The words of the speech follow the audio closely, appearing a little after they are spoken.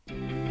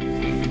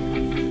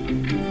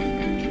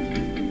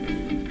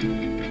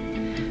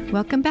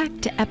Welcome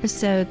back to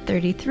episode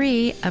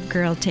 33 of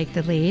Girl Take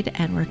the Lead,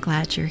 and we're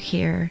glad you're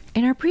here.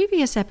 In our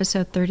previous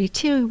episode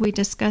 32, we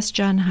discussed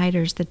John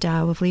Heider's The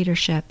Tao of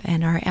Leadership,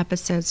 and our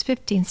episodes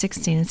 15,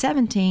 16, and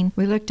 17,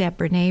 we looked at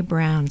Brené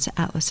Brown's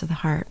Atlas of the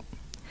Heart.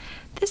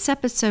 This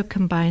episode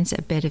combines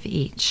a bit of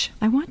each.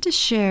 I want to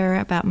share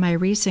about my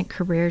recent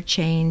career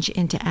change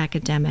into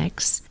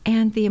academics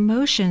and the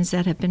emotions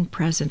that have been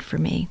present for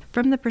me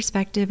from the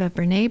perspective of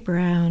Brené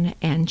Brown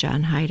and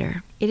John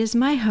Heider. It is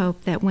my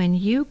hope that when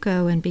you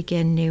go and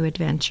begin new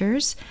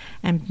adventures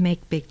and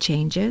make big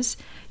changes,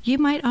 you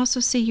might also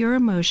see your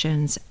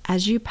emotions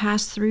as you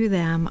pass through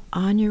them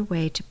on your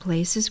way to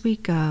places we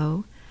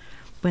go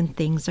when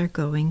things are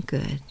going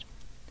good.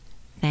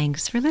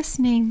 Thanks for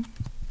listening.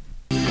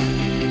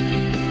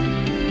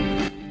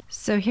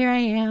 So here I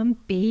am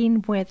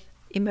being with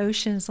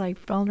emotions like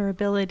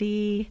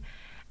vulnerability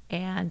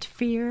and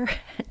fear,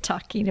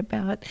 talking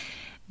about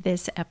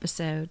this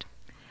episode.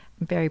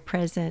 I'm very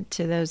present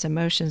to those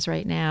emotions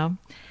right now.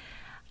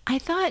 I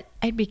thought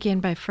I'd begin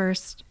by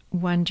first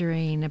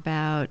wondering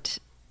about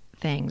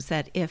things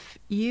that if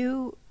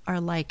you are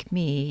like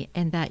me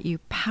and that you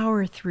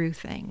power through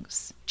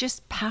things,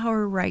 just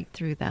power right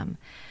through them,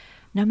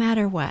 no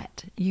matter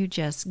what, you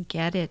just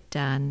get it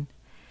done.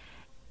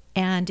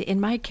 And in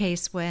my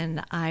case,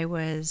 when I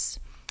was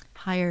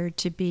hired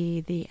to be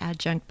the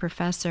adjunct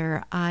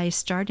professor, I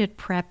started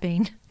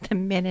prepping the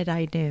minute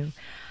I knew.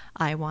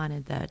 I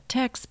wanted the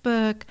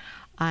textbook.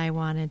 I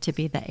wanted to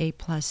be the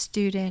A+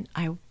 student.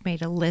 I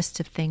made a list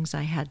of things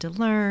I had to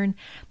learn.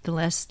 The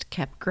list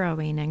kept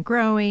growing and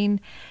growing,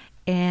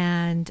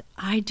 and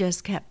I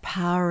just kept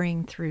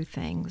powering through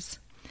things.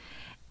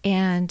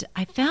 And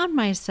I found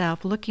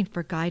myself looking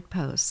for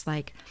guideposts,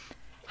 like,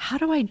 how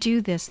do I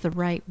do this the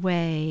right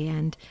way?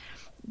 And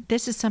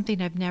this is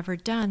something I've never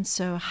done,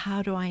 so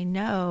how do I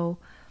know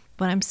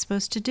what I'm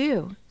supposed to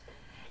do?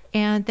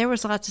 And there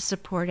was lots of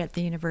support at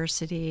the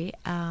university,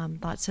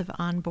 lots of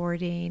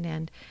onboarding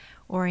and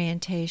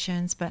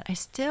orientations, but I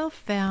still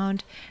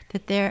found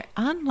that they're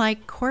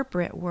unlike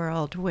corporate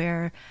world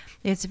where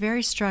it's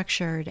very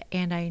structured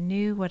and I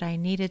knew what I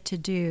needed to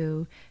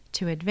do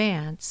to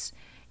advance.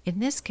 In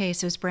this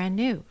case, it was brand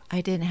new. I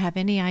didn't have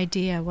any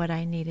idea what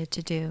I needed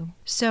to do.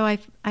 So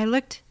I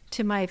looked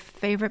to my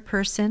favorite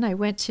person. I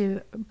went to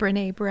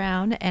Brené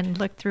Brown and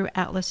looked through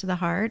Atlas of the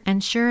Heart.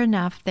 And sure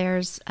enough,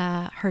 there's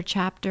her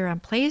chapter on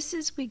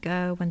places we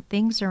go when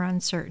things are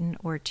uncertain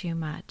or too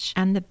much.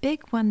 And the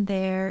big one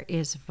there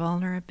is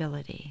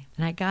vulnerability.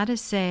 And I got to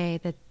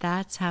say that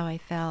that's how I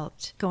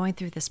felt going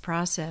through this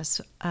process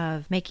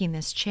of making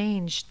this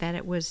change, that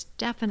it was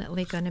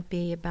definitely going to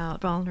be about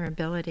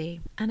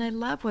vulnerability. And I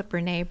love what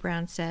Brené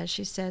Brown says.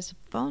 She says,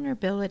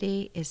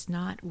 vulnerability is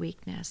not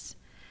weakness.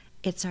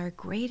 It's our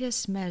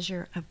greatest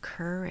measure of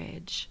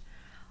courage.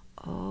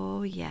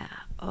 Oh, yeah.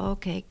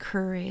 Okay,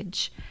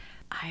 courage.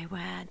 I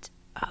went,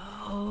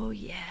 oh,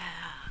 yeah.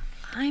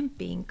 I'm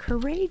being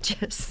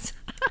courageous.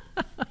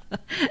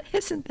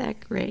 Isn't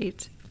that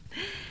great?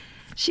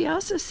 She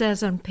also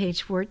says on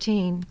page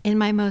 14, in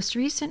my most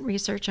recent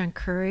research on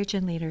courage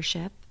and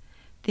leadership,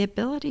 the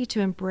ability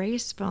to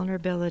embrace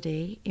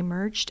vulnerability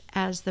emerged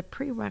as the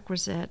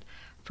prerequisite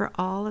for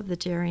all of the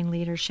daring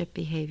leadership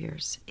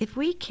behaviors. If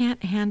we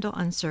can't handle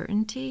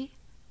uncertainty,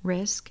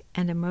 risk,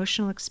 and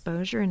emotional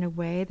exposure in a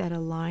way that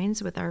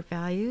aligns with our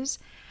values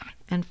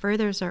and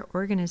furthers our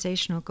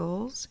organizational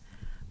goals,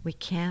 we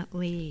can't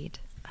lead.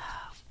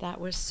 Oh,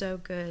 that was so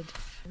good.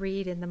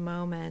 Read in the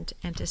moment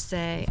and to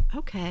say,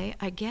 okay,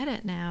 I get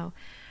it now.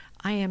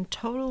 I am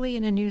totally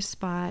in a new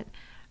spot.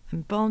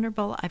 I'm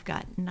vulnerable. I've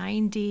got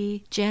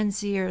 90 Gen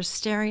Zers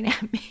staring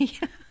at me,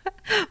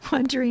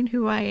 wondering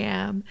who I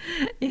am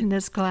in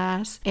this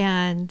class.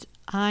 And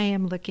I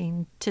am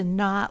looking to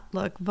not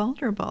look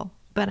vulnerable,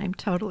 but I'm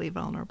totally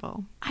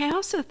vulnerable. I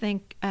also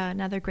think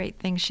another great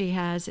thing she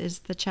has is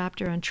the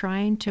chapter on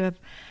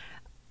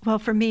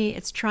for me,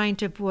 it's trying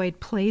to avoid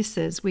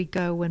places we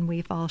go when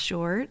we fall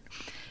short.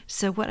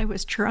 So what I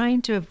was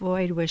trying to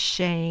avoid was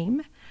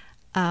shame,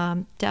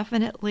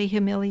 definitely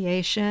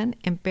humiliation,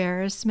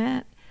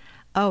 embarrassment.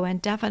 Oh,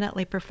 and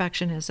definitely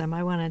perfectionism.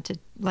 I wanted to,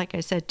 like I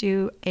said,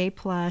 do A+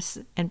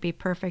 and be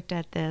perfect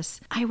at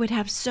this. I would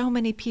have so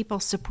many people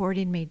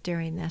supporting me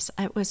during this.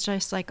 It was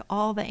just like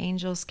all the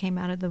angels came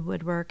out of the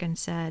woodwork and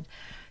said,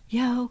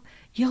 yo,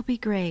 you'll be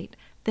great.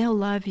 They'll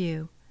love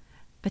you.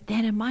 But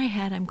then in my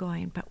head, I'm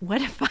going, but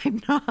what if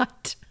I'm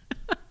not?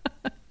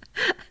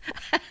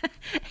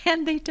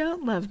 And they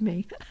don't love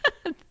me.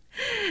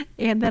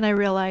 And then I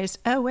realized,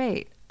 oh,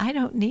 wait, I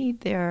don't need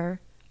their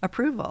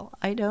approval.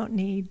 I don't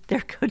need their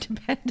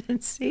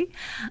codependency.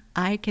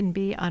 I can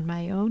be on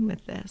my own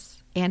with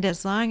this. And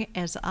as long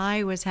as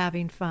I was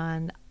having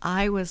fun,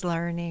 I was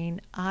learning,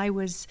 I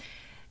was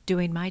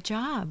doing my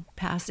job,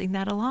 passing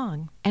that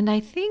along. And I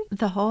think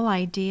the whole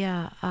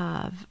idea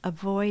of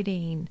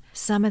avoiding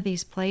some of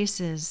these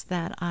places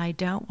that I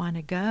don't want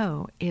to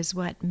go is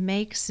what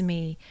makes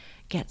me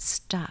get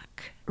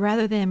stuck.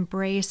 Rather than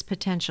embrace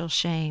potential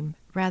shame,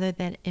 rather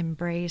than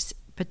embrace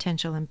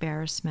potential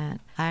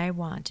embarrassment, I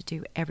want to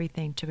do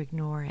everything to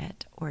ignore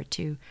it or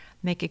to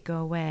make it go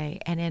away.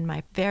 And in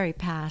my very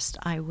past,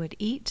 I would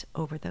eat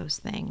over those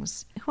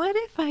things. What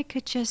if I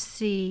could just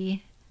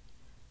see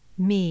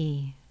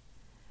me?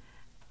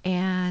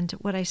 And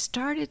what I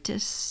started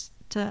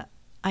to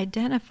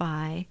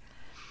identify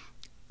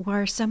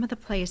were some of the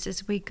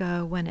places we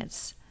go when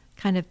it's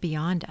kind of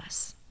beyond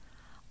us,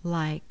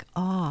 like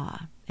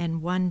awe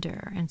and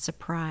wonder and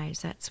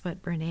surprise. That's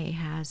what Brené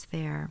has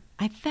there.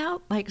 I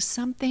felt like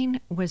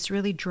something was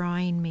really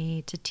drawing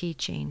me to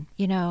teaching.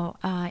 You know,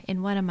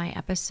 in one of my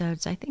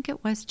episodes, I think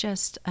it was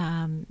just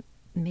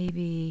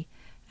maybe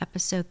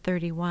episode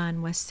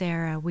 31 with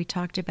Sarah, we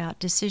talked about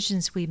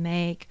decisions we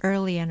make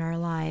early in our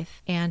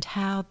life and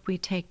how we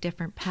take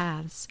different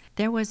paths.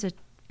 There was a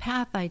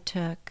path I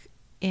took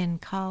in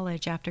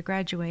college after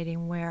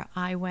graduating where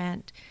I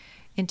went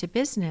into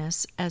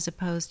business as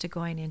opposed to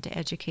going into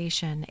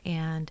education.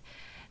 And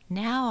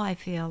now I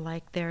feel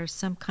like there's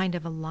some kind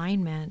of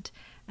alignment,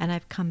 and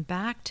I've come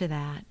back to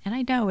that. And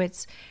I know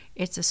it's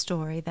a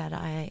story that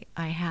I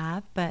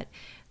have, but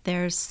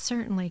there's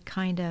certainly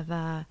kind of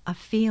a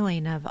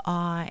feeling of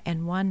awe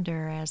and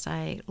wonder as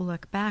I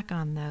look back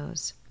on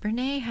those.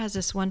 Brené has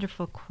this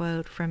wonderful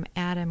quote from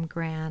Adam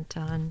Grant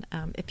on,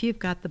 if you've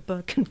got the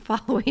book and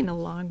following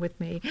along with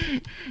me,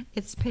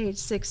 it's page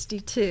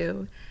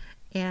 62.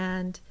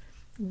 And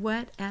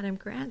what Adam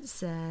Grant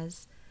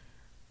says,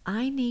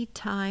 I need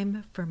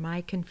time for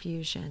my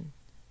confusion.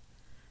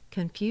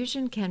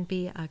 Confusion can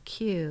be a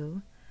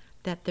cue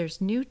that there's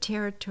new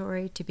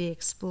territory to be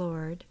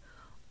explored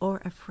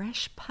or a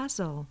fresh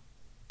puzzle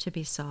to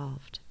be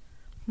solved.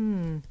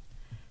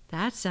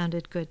 That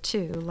sounded good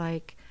too.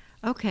 Like,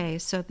 okay,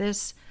 so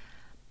this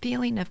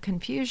feeling of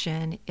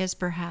confusion is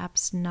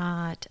perhaps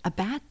not a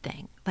bad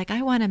thing. Like,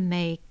 I want to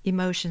make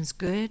emotions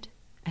good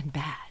and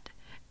bad,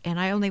 and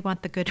I only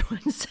want the good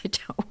ones. I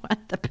don't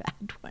want the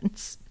bad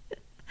ones.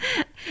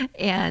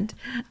 And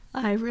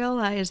I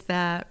realized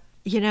that,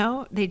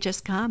 they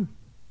just come.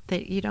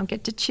 That you don't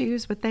get to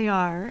choose what they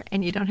are,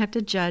 and you don't have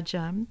to judge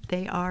them.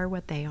 They are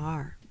what they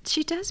are.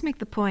 She does make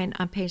the point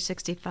on page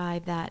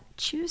 65 that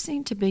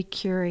choosing to be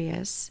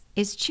curious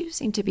is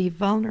choosing to be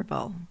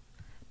vulnerable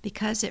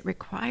because it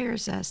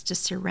requires us to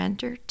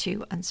surrender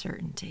to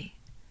uncertainty.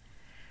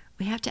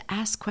 We have to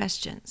ask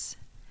questions,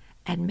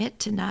 admit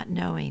to not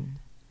knowing,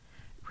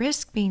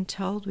 risk being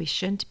told we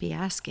shouldn't be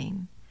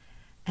asking,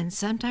 and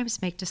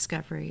sometimes make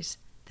discoveries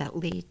that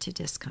lead to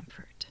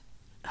discomfort.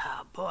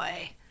 Oh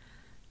boy,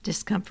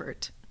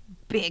 discomfort,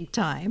 big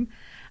time.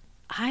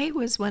 I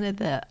was one of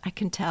the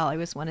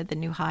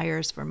new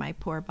hires for my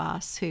poor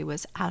boss who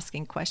was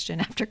asking question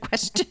after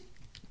question.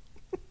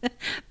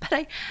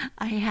 But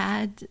I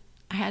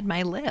had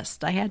my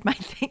list. I had my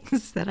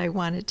things that I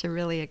wanted to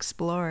really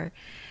explore.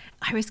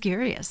 I was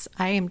curious.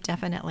 I am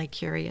definitely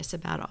curious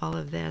about all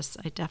of this.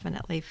 I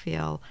definitely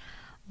feel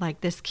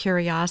like this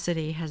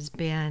curiosity has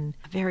been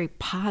a very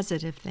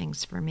positive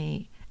things for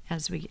me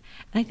and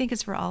I think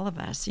it's for all of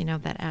us,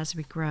 that as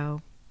we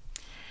grow.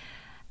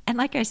 And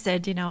like I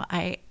said,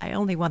 I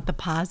only want the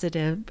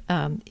positive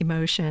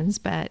emotions,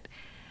 but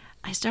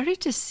I started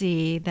to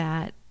see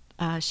that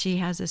she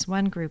has this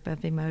one group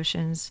of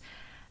emotions,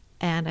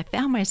 and I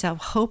found myself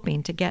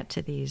hoping to get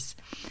to these.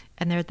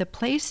 And they're the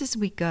places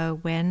we go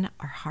when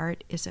our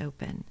heart is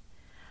open,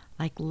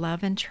 like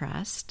love and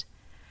trust,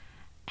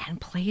 and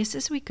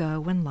places we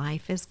go when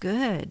life is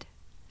good,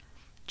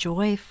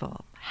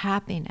 joyful,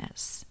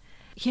 happiness.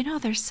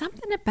 There's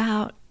something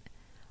about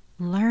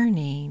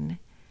learning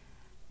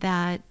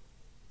that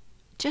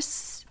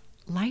just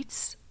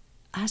lights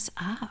us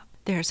up.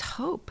 There's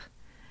hope.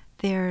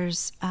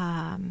 There's,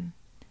 the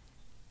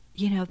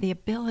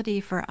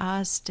ability for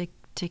us to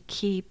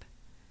keep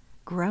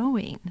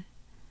growing.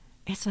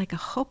 It's like a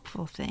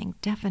hopeful thing,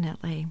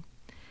 definitely.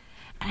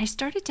 And I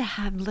started to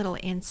have little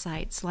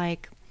insights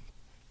and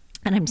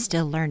I'm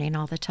still learning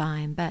all the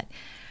time, but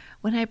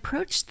when I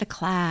approached the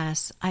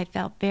class, I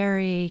felt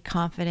very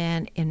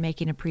confident in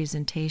making a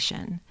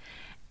presentation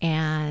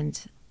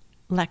and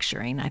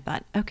lecturing. I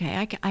thought, okay,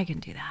 I can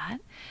do that.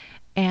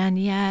 And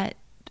yet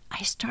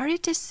I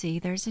started to see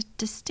there's a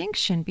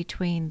distinction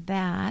between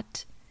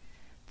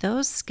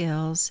those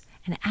skills,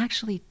 and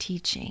actually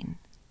teaching.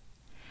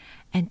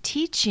 And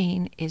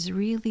teaching is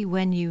really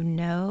when you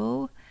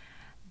know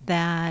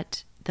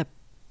that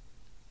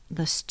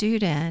the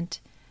student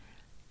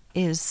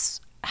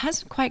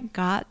hasn't quite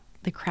got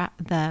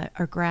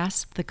or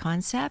grasped the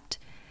concept,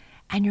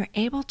 and you're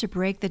able to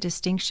break the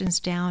distinctions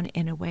down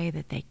in a way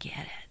that they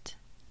get it.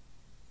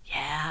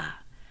 Yeah,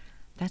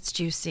 that's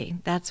juicy.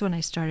 That's when I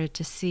started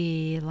to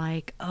see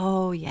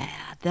oh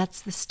yeah,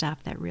 that's the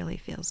stuff that really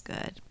feels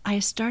good. I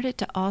started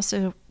to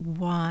also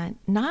want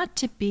not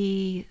to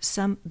be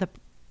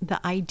the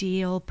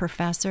ideal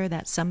professor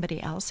that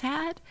somebody else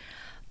had,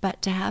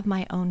 but to have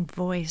my own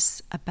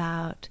voice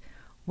about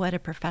what a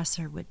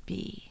professor would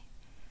be.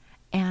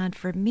 And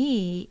for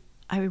me,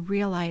 I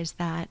realized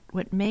that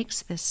what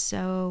makes this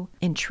so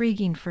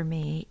intriguing for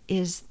me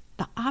is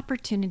the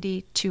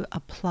opportunity to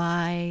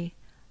apply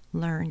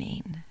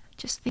learning,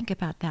 Just think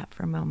about that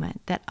for a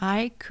moment, that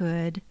I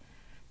could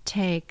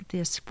take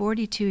this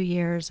 42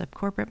 years of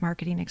corporate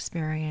marketing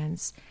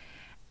experience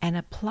and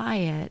apply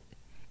it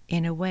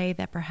in a way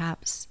that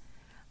perhaps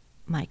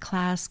my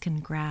class can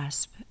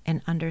grasp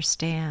and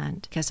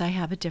understand, because I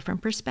have a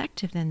different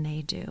perspective than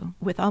they do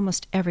with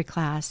almost every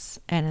class.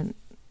 And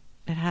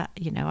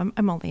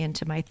I'm only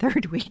into my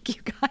third week,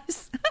 you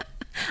guys.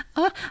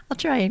 I'll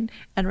try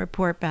and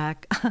report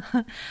back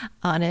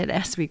on it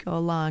as we go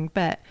along.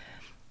 But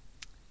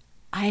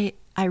I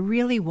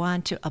really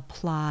want to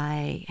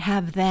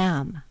have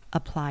them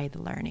apply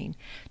the learning,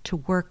 to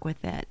work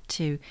with it,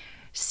 to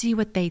see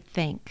what they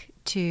think,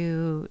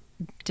 to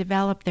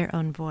develop their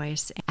own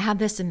voice. I had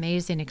this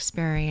amazing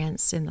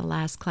experience in the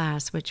last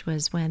class, which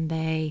was when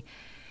they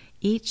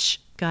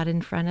each got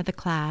in front of the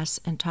class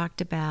and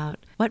talked about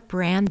what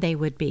brand they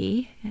would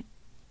be,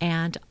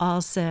 and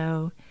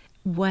also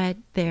what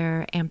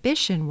their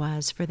ambition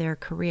was for their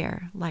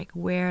career, like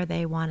where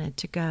they wanted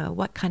to go,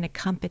 what kind of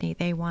company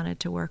they wanted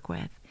to work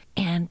with.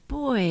 And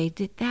boy,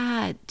 did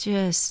that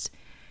just,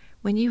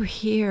 when you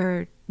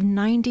hear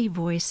 90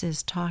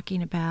 voices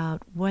talking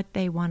about what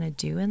they want to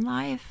do in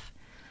life,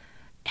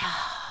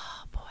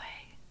 oh boy,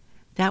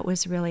 that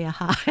was really a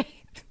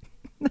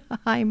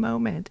high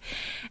moment.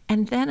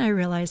 And then I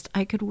realized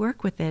I could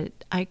work with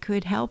it. I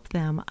could help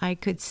them. I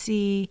could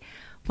see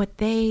what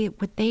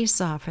they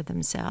saw for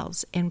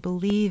themselves and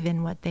believe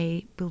in what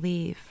they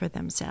believe for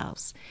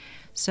themselves.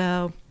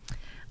 So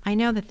I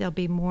know that there'll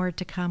be more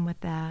to come with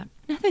that.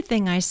 Another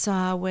thing I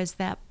saw was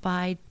that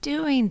by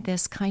doing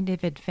this kind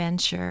of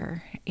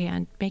adventure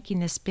and making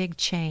this big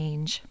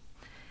change,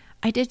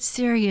 I did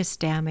serious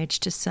damage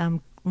to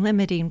some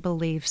limiting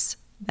beliefs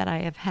that I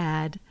have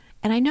had.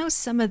 And I know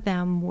some of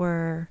them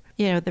were,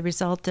 the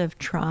result of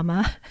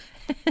trauma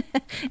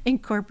in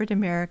corporate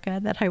America,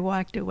 that I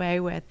walked away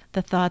with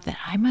the thought that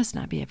I must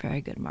not be a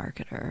very good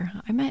marketer.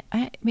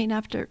 I mean,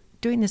 after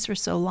doing this for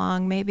so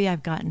long, maybe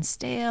I've gotten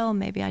stale,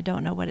 maybe I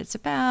don't know what it's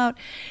about,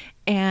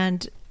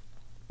 and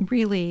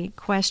really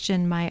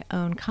question my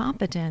own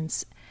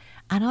competence.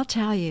 And I'll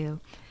tell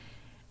you,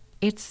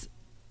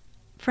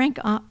 Frank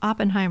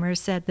Oppenheimer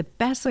said the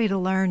best way to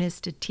learn is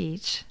to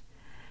teach.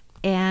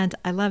 And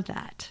I love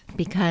that,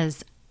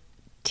 because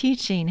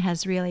teaching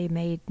has really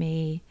made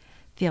me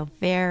feel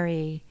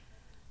very,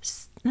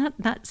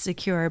 not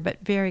secure, but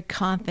very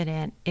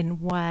confident in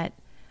what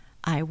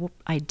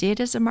I did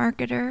as a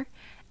marketer,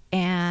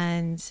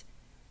 and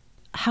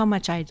how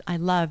much I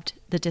loved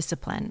the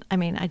discipline. I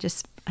mean, I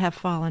just have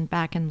fallen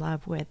back in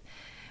love with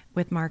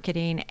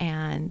marketing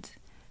and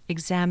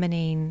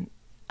examining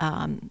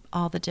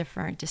all the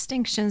different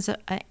distinctions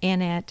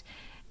in it,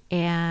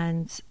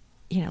 and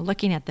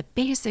looking at the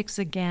basics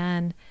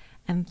again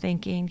and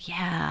thinking,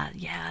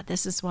 yeah,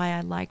 this is why I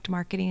liked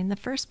marketing in the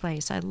first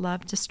place. I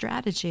loved the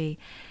strategy.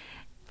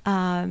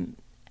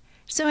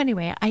 So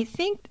anyway, I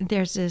think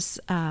there's this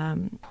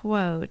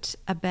quote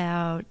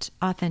about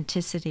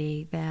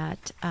authenticity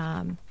that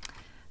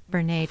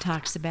Brené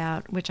talks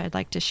about, which I'd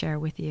like to share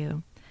with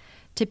you.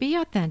 To be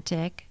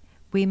authentic,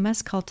 we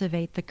must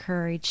cultivate the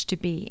courage to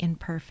be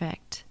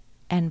imperfect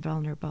and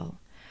vulnerable.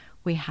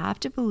 We have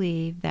to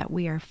believe that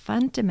we are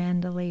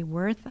fundamentally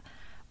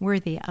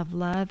worthy of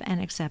love and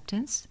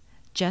acceptance,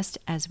 just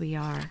as we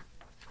are.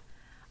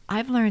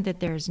 I've learned that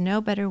there is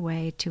no better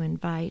way to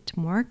invite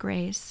more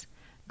grace,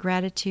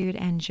 gratitude,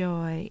 and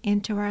joy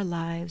into our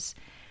lives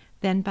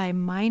than by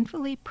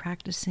mindfully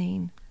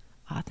practicing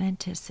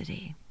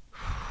authenticity.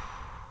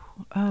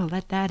 Oh,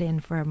 let that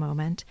in for a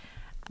moment.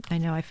 I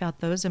know I felt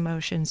those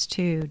emotions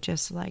too,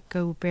 just like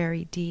go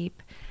very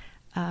deep.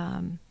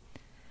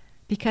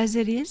 Because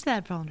it is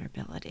that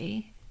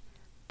vulnerability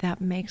that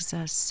makes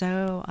us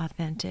so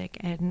authentic.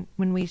 And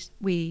when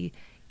we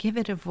give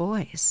it a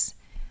voice,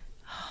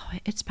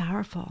 it's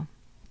powerful.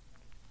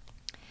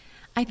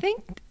 I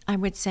think I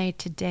would say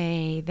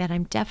today that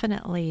I'm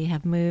definitely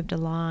have moved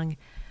along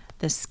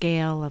the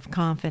scale of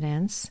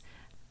confidence.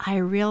 I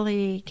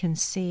really can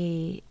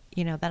see,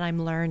 that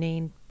I'm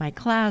learning my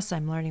class,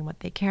 I'm learning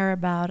what they care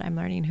about, I'm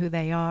learning who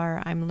they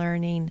are, I'm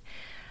learning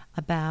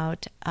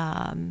about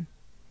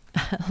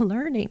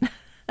learning,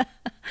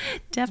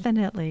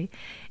 definitely.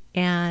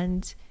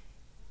 And,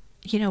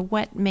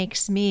 what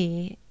makes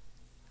me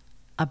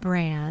a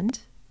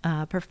brand,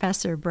 a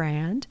professor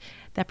brand,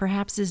 that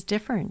perhaps is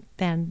different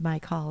than my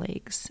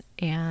colleagues.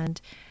 And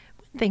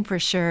one thing for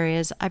sure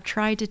is I've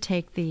tried to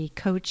take the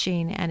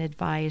coaching and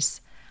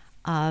advice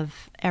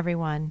of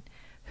everyone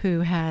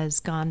who has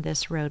gone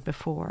this road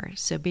before.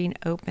 So being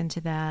open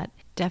to that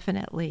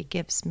definitely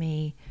gives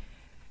me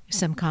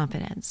some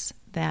confidence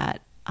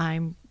that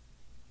I'm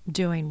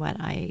doing what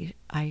I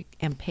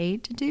am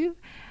paid to do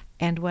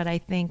and what I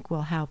think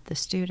will help the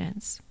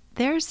students.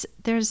 There's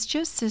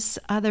just this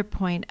other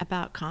point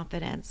about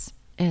confidence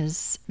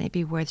is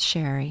maybe worth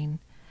sharing.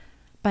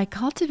 By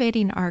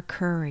cultivating our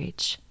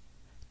courage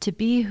to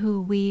be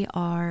who we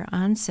are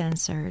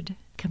uncensored,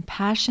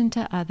 compassion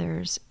to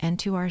others and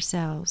to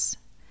ourselves,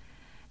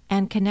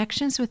 and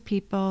connections with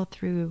people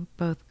through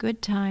both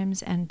good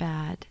times and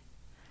bad,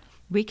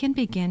 we can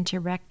begin to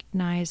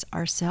recognize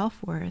our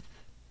self-worth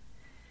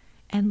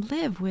and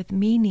live with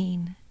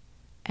meaning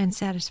and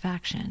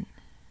satisfaction.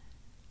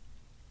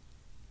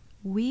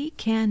 We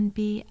can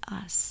be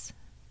us,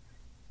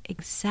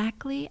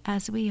 exactly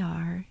as we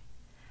are,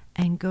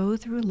 and go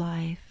through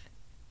life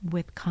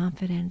with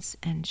confidence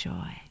and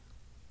joy.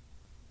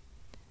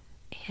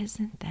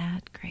 Isn't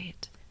that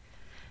great?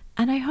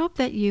 And I hope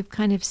that you've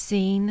kind of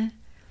seen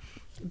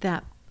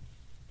that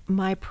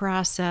my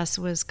process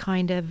was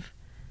kind of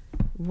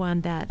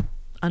one that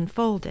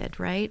unfolded,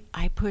 right?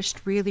 I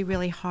pushed really,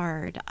 really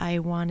hard. I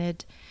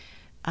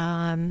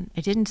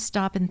didn't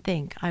stop and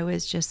think. I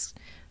was just,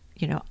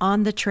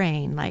 on the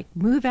train, like,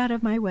 move out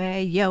of my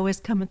way, yo is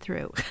coming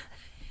through.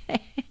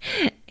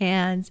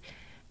 And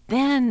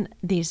then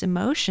these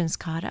emotions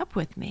caught up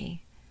with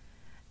me.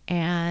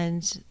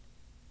 And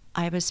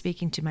I was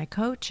speaking to my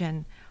coach,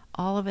 and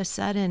all of a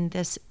sudden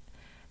this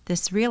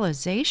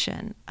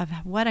realization of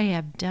what I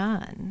have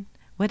done,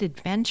 what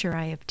adventure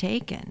I have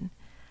taken,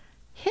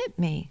 hit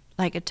me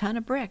like a ton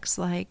of bricks.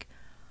 Like,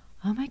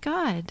 oh my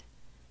God,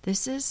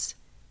 this is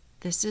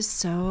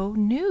so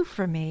new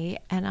for me,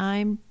 and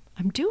I'm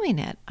doing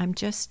it. I'm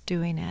just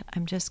doing it.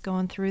 I'm just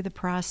going through the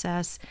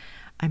process.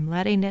 I'm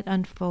letting it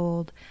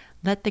unfold.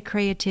 Let the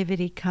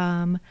creativity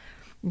come.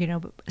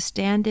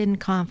 Stand in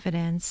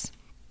confidence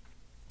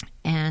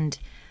and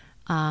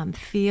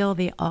feel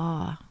the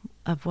awe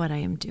of what I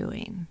am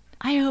doing.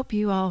 I hope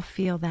you all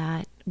feel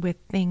that with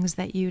things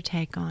that you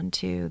take on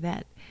too,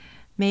 that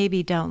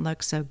maybe don't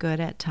look so good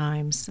at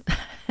times.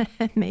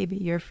 Maybe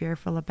you're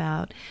fearful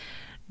about.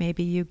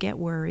 Maybe you get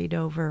worried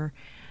over,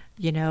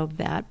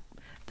 that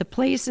the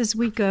places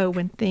we go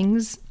when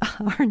things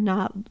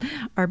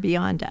are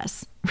beyond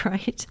us,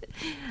 right?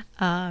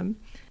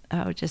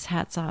 Just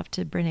hats off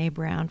to Brené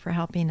Brown for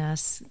helping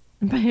us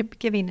by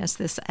giving us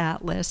this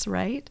atlas,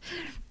 right?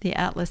 The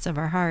atlas of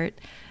our heart,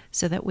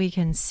 so that we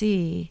can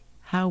see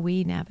how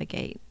we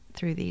navigate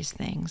through these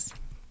things.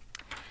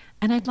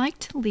 And I'd like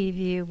to leave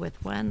you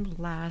with one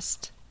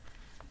last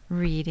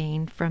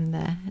reading from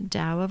the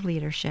Tao of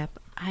Leadership.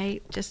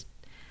 I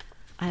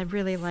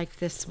really like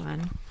this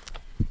one.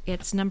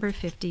 It's number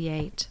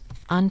 58,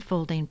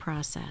 Unfolding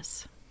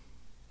Process.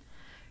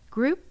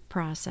 Group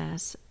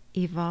process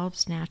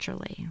evolves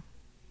naturally.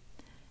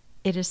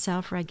 It is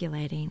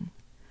self-regulating.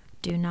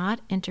 Do not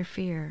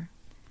interfere.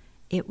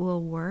 It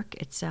will work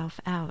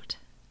itself out.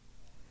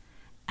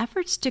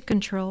 Efforts to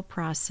control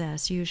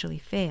process usually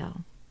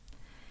fail.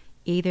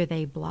 Either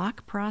they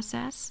block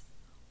process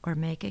or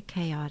make it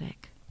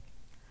chaotic.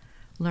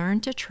 Learn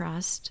to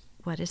trust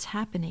what is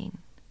happening.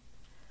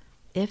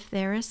 If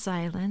there is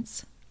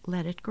silence,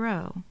 let it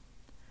grow.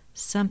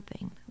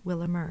 Something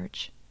will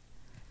emerge.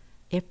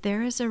 If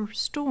there is a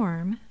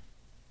storm,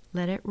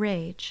 let it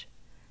rage.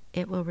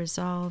 It will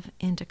resolve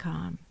into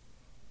calm.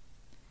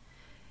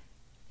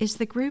 Is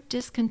the group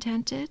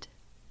discontented?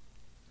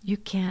 You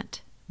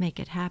can't make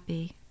it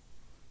happy.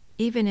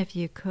 Even if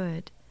you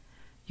could,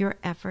 your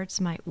efforts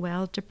might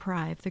well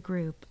deprive the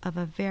group of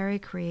a very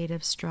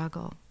creative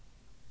struggle.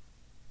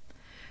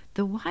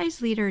 The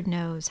wise leader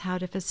knows how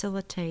to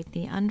facilitate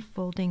the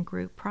unfolding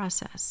group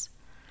process,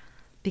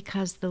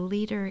 because the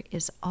leader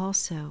is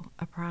also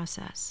a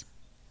process.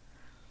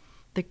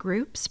 The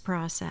group's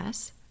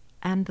process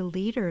and the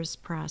leader's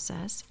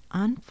process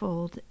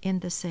unfold in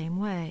the same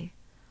way,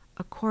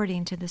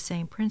 according to the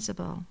same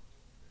principle.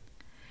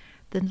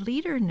 The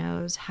leader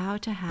knows how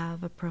to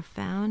have a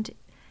profound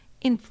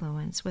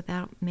influence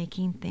without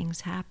making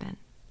things happen.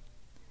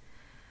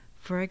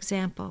 For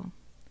example,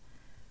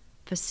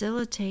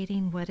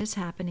 facilitating what is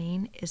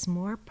happening is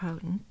more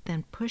potent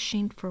than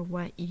pushing for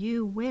what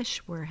you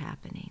wish were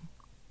happening.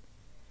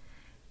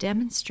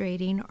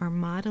 Demonstrating or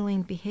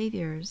modeling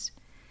behaviors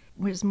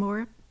was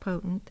more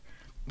potent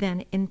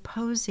than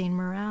imposing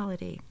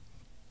morality.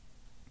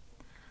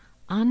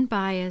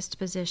 Unbiased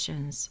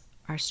positions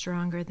are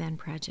stronger than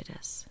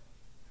prejudice.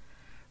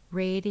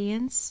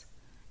 Radiance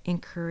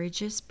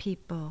encourages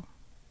people,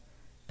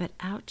 but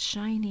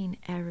outshining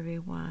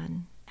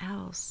everyone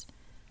else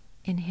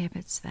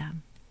inhibits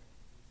them.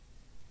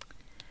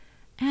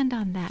 And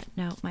on that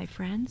note, my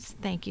friends,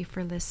 thank you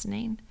for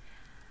listening,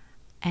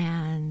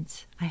 and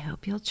I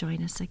hope you'll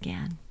join us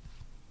again.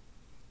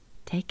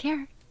 Take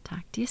care.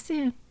 Talk to you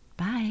soon.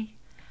 Bye.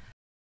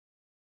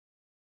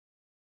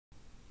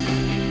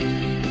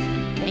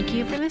 Thank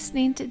you for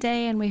listening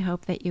today, and we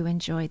hope that you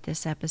enjoyed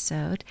this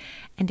episode.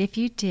 And if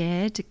you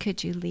did,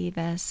 could you leave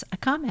us a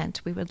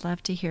comment? We would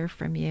love to hear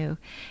from you.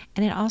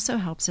 And it also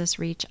helps us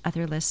reach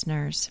other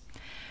listeners.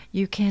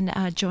 You can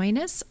join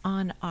us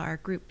on our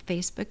group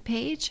Facebook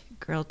page,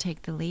 Girl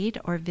Take the Lead,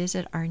 or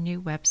visit our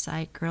new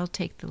website,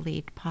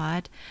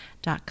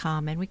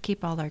 girltaketheleadpod.com. And we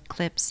keep all our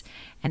clips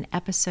and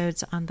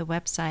episodes on the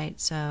website,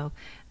 so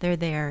they're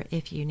there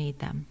if you need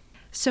them.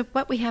 So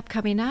what we have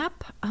coming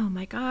up, oh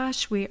my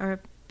gosh, we are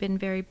been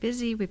very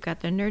busy. We've got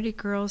the Nerdy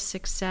Girls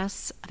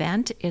Success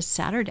event is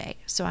Saturday,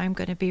 so I'm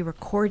going to be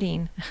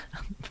recording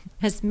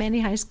as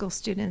many high school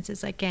students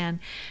as I can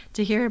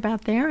to hear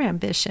about their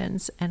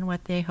ambitions and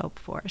what they hope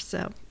for.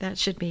 So that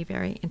should be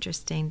very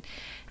interesting.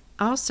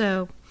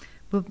 Also,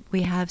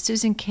 we have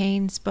Susan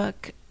Cain's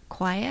book,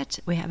 Quiet.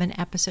 We have an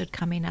episode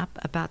coming up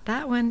about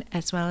that one,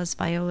 as well as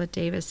Viola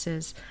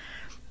Davis's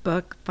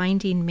book,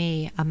 Finding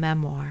Me, a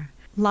Memoir.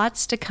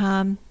 Lots to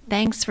come.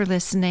 Thanks for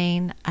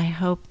listening. I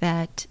hope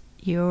that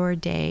your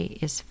day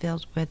is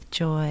filled with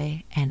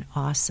joy and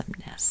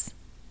awesomeness.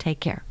 Take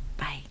care.